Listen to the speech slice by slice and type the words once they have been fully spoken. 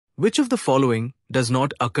Which of the following does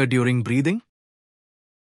not occur during breathing?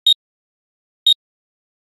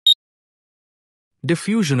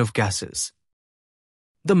 Diffusion of gases.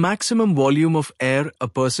 The maximum volume of air a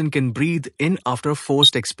person can breathe in after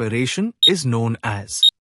forced expiration is known as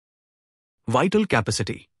vital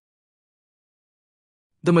capacity.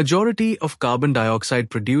 The majority of carbon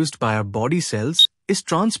dioxide produced by our body cells is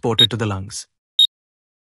transported to the lungs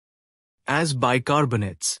as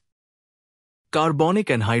bicarbonates. Carbonic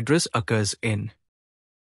anhydrous occurs in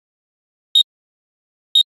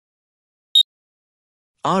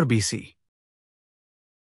RBC.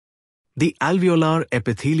 The alveolar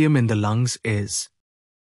epithelium in the lungs is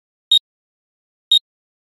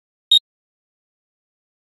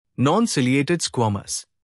non-ciliated squamous.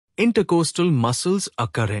 Intercostal muscles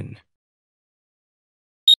occur in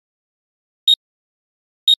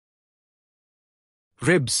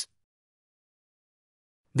ribs.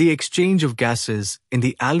 The exchange of gases in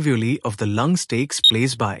the alveoli of the lungs takes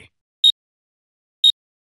place by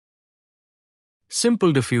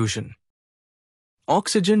simple diffusion.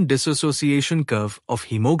 Oxygen dissociation curve of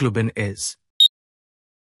hemoglobin is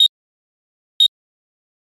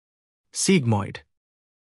sigmoid.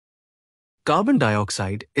 Carbon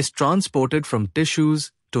dioxide is transported from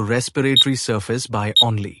tissues to respiratory surface by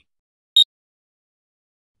only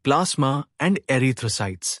plasma and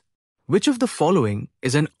erythrocytes. Which of the following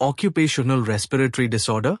is an occupational respiratory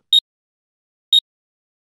disorder?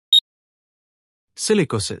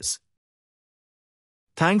 Silicosis.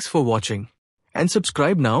 Thanks for watching and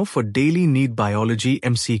subscribe now for daily NEET biology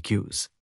MCQs.